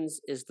Hopkins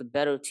is the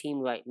better team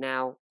right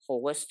now,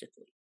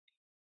 holistically.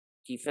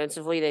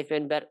 Defensively, they've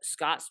been better.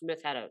 Scott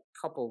Smith had a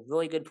couple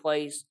really good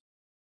plays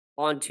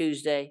on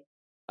Tuesday.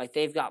 Like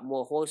they've got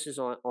more horses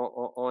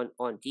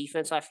on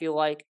defense. I feel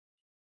like.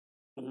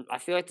 I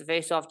feel like the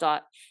faceoff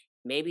dot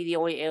maybe the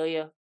only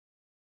area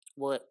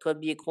where it could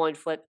be a coin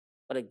flip.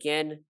 But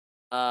again,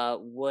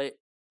 what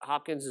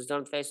Hopkins has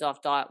done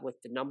faceoff dot with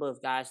the number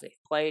of guys they've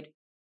played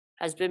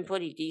has been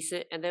pretty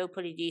decent, and they were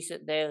pretty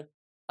decent there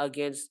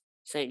against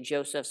St.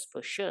 Joseph's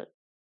for sure.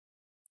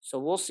 So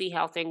we'll see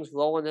how things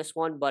roll in this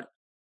one, but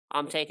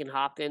I'm taking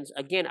Hopkins.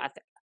 Again,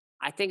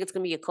 I think it's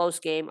going to be a close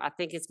game. I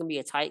think it's going to be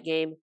a tight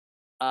game,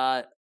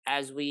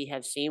 as we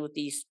have seen with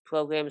these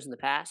programs in the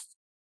past.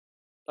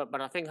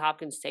 But I think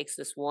Hopkins takes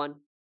this one.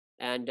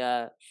 And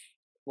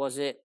was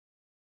it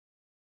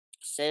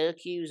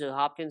Syracuse or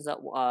Hopkins that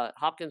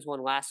Hopkins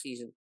won last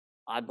season,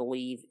 I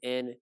believe,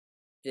 in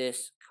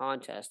this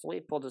contest? Let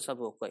me pull this up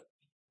real quick.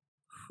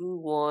 Who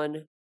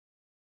won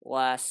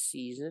last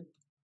season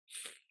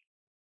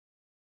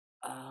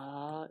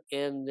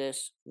in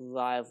this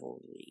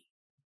rivalry?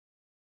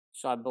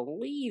 So I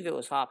believe it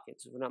was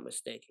Hopkins, if I'm not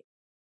mistaken.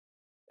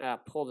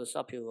 I'll pull this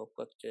up here real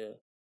quick to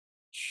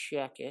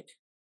check it.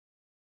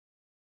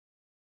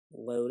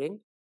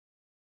 Loading.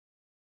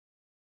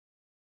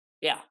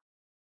 Yeah.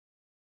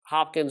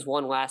 Hopkins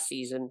won last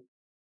season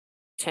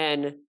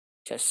 10-7.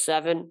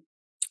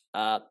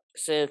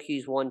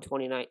 Syracuse won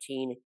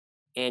 2019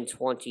 and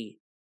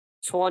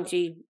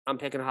 2020. I'm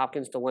picking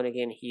Hopkins to win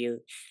again here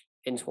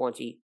in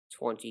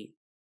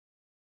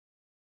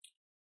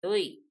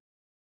 2023.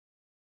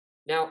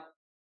 Now,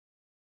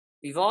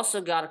 we've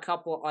also got a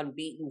couple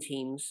unbeaten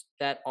teams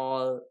that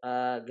are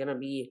going to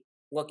be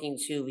looking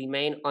to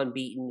remain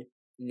unbeaten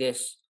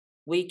this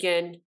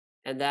weekend,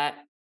 and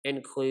that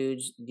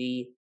includes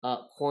the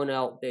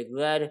Cornell Big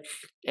Red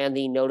and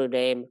the Notre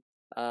Dame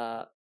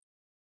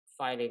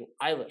Fighting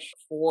Irish.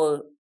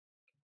 For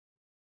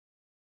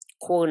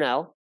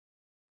Cornell,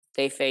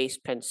 they face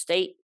Penn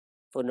State.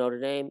 For Notre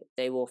Dame,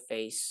 they will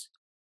face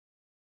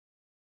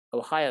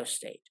Ohio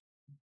State,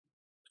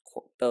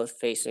 both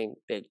facing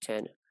Big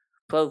Ten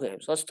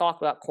programs. Let's talk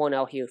about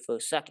Cornell here for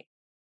a second.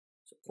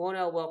 So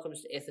Cornell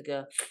welcomes to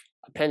Ithaca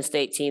a Penn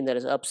State team that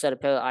has upset a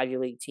pair of Ivy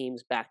League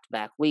teams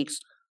back-to-back weeks,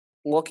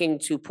 looking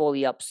to pull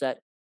the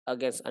upset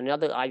against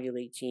another Ivy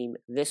League team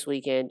this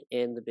weekend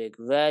in the Big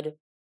Red.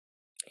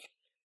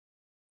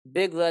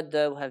 Big Red,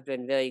 though, have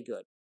been very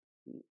good.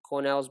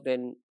 Cornell's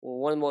been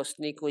one of the more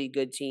sneakily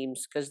good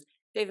teams because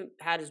they haven't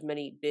had as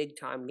many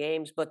big-time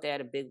games, but they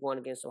had a big one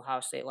against Ohio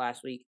State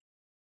last week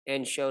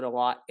and showed a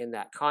lot in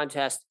that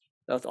contest,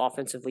 both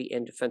offensively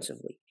and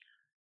defensively.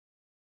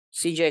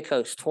 CJ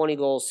Coates, 20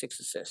 goals, 6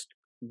 assists.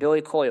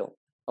 Billy Coyle,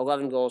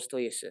 11 goals,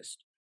 3 assists.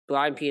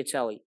 Brian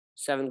Piatelli,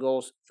 7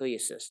 goals, 3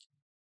 assists.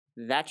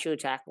 That's your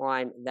attack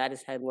line. That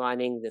is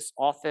headlining this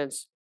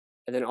offense.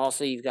 And then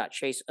also you've got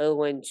Chase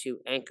Irwin to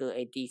anchor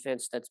a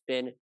defense that's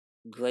been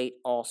great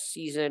all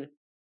season,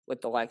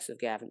 with the likes of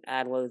Gavin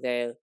Adler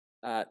there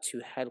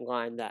to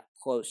headline that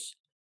close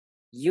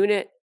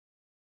unit.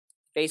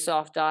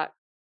 Face-off dot,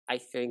 I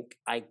think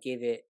I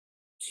give it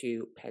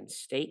to Penn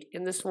State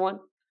in this one.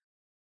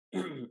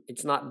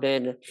 It's not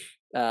been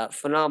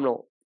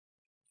phenomenal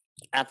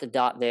at the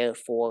dot there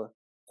for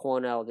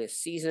Cornell this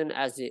season,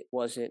 as it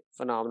wasn't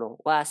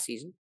phenomenal last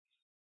season.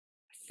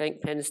 I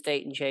think Penn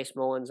State and Chase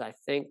Mullins, I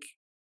think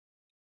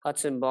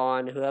Hudson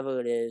Bond, whoever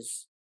it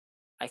is,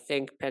 I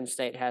think Penn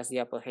State has the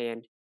upper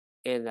hand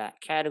in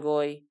that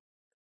category.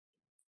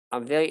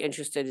 I'm very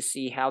interested to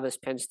see how this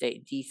Penn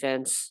State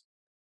defense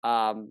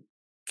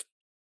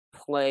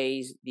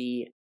plays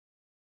the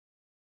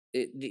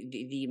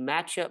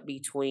matchup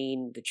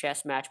between the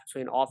chess match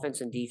between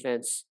offense and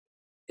defense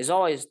is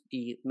always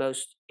the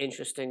most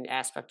interesting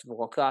aspect of a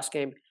lacrosse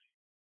game.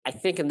 I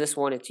think in this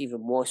one it's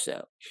even more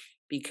so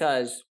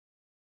because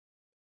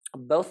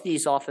both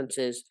these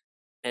offenses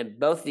and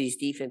both these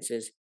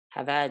defenses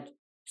have had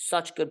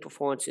such good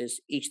performances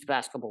each the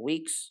past couple of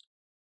weeks.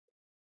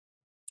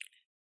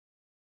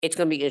 It's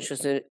going to be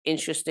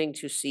interesting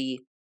to see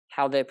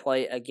how they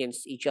play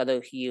against each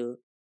other here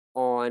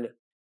on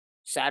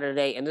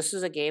Saturday. And this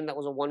is a game that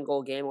was a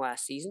 1-goal game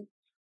last season.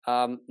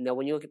 Now,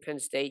 when you look at Penn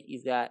State,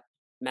 you've got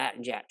Matt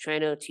and Jack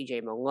Trainer,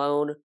 TJ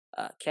Malone,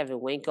 Kevin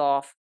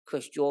Winkoff,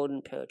 Chris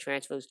Jordan, pair of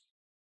transfers.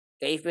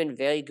 They've been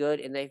very good,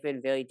 and they've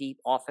been very deep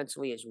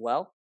offensively as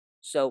well.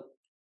 So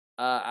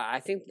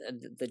I think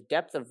the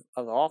depth of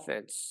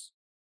offense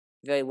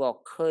very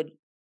well could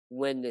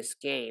win this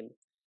game.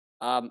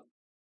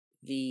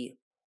 The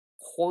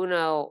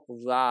Cornell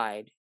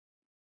ride,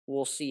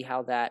 we'll see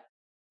how that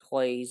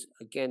plays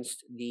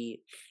against the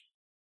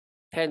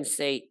Penn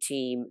State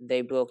team.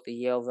 They broke the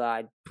Yale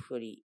ride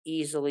pretty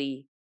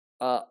easily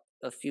a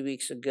few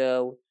weeks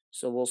ago,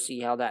 so we'll see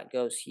how that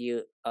goes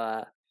here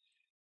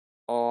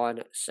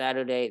on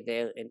Saturday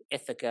there in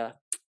Ithaca,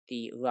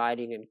 the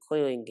riding and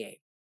clearing game.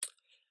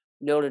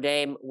 Notre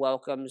Dame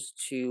welcomes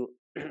to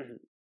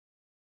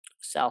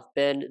South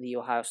Bend the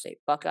Ohio State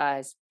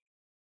Buckeyes.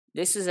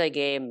 This is a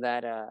game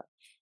that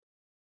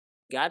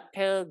got a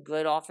pair of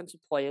good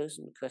offensive players,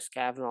 and Chris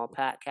Kavanaugh,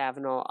 Pat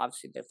Kavanaugh,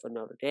 obviously they're for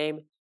Notre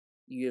Dame.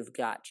 You've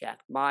got Jack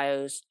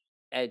Myers,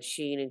 Ed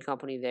Sheen and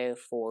company there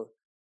for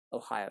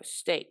Ohio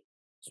State.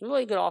 Some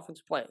really good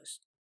offensive players.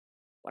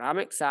 But I'm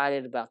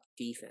excited about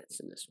the defense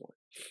in this one.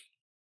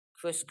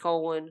 Chris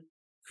Colin,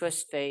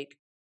 Chris Fake,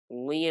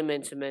 Liam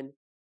Intaman,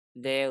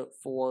 there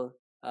for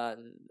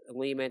Liam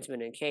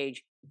Intaman and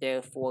Cage,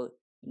 there for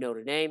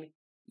Notre Dame.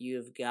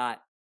 You've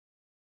got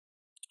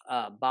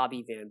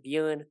Bobby Van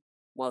Buren,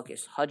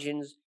 Marcus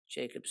Hudgens,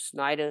 Jacob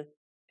Snyder,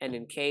 and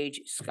in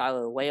Cage,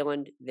 Skylar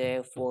Wayland,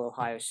 there for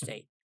Ohio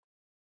State.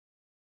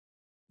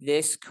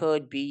 This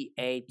could be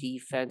a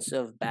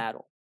defensive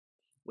battle.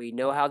 We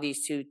know how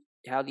these two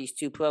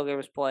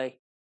programs play.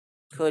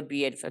 Could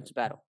be a defensive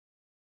battle.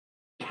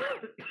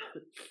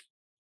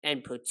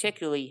 And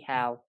particularly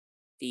how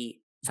the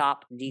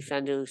top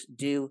defenders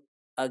do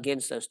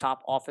against those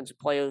top offensive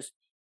players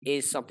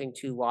is something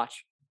to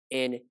watch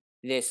in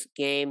this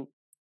game.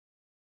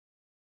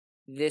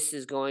 This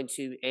is going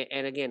to,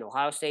 and again,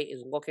 Ohio State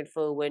is looking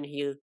for a win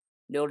here.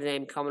 Notre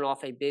Dame coming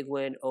off a big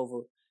win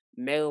over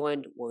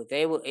Maryland, where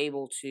they were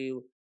able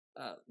to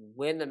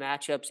win the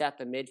matchups at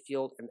the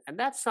midfield. And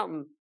that's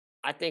something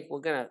I think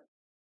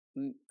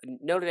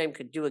Notre Dame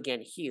could do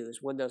again here,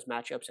 is win those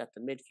matchups at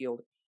the midfield,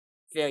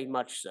 very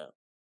much so,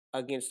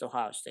 against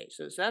Ohio State.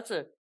 So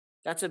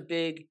that's a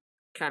big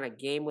kind of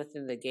game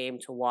within the game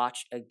to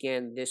watch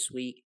again this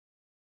week.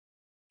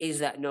 Is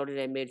that Notre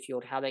Dame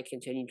midfield, how they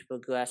continue to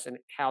progress, and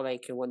how they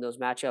can win those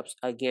matchups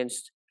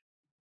against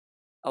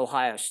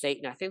Ohio State.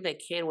 And I think they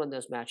can win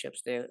those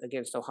matchups there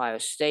against Ohio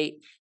State,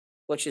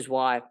 which is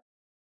why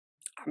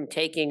I'm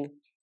taking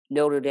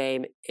Notre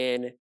Dame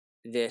in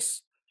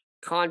this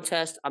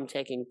contest. I'm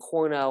taking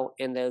Cornell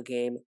in their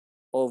game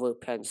over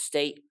Penn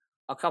State.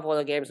 A couple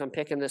other games I'm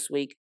picking this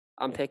week.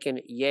 I'm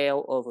picking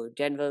Yale over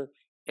Denver,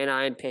 and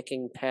I'm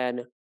picking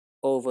Penn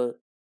over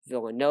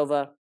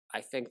Villanova.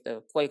 I think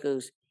the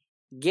Quakers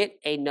get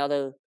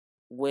another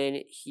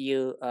win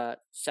here,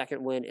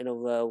 second win in a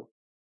row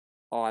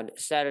on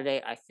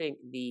Saturday. I think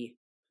the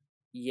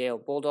Yale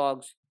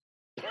Bulldogs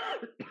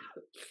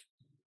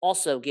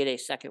also get a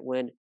second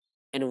win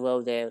in a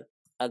row there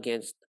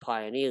against the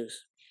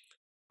Pioneers.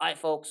 All right,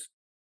 folks,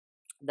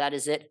 that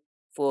is it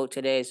for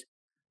today's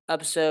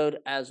episode.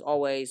 As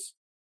always,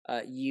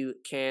 you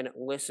can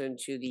listen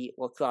to the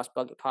Lacrosse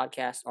Bucket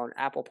Podcast on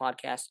Apple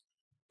Podcasts,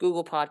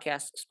 Google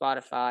Podcasts,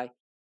 Spotify,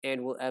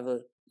 and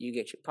wherever you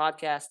get your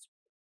podcast.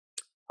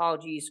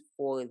 Apologies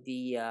for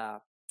the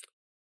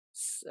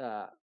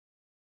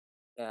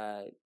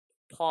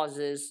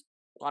pauses.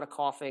 A lot of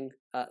coughing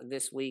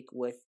this week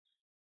with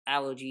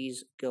allergies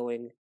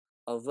going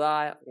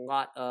awry. A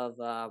lot of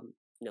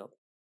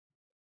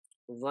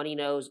runny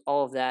nose.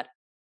 All of that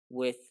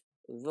with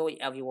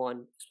really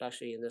everyone,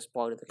 especially in this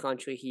part of the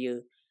country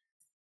here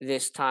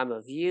this time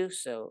of year.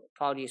 So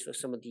apologies for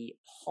some of the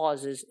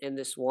pauses in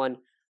this one,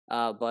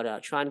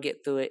 but try and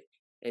get through it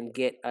and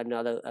get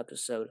another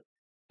episode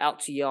out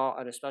to y'all,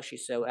 and especially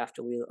so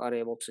after we were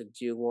unable to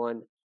do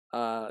one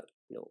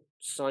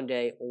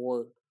Sunday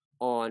or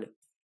on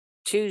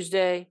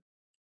Tuesday.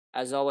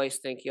 As always,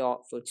 thank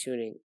y'all for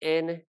tuning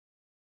in,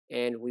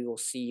 and we will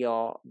see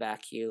y'all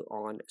back here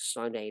on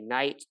Sunday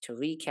night to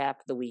recap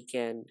the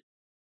weekend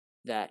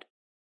that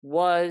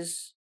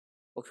was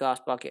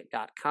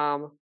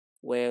lacrossebucket.com,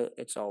 where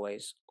it's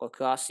always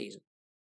lacrosse season.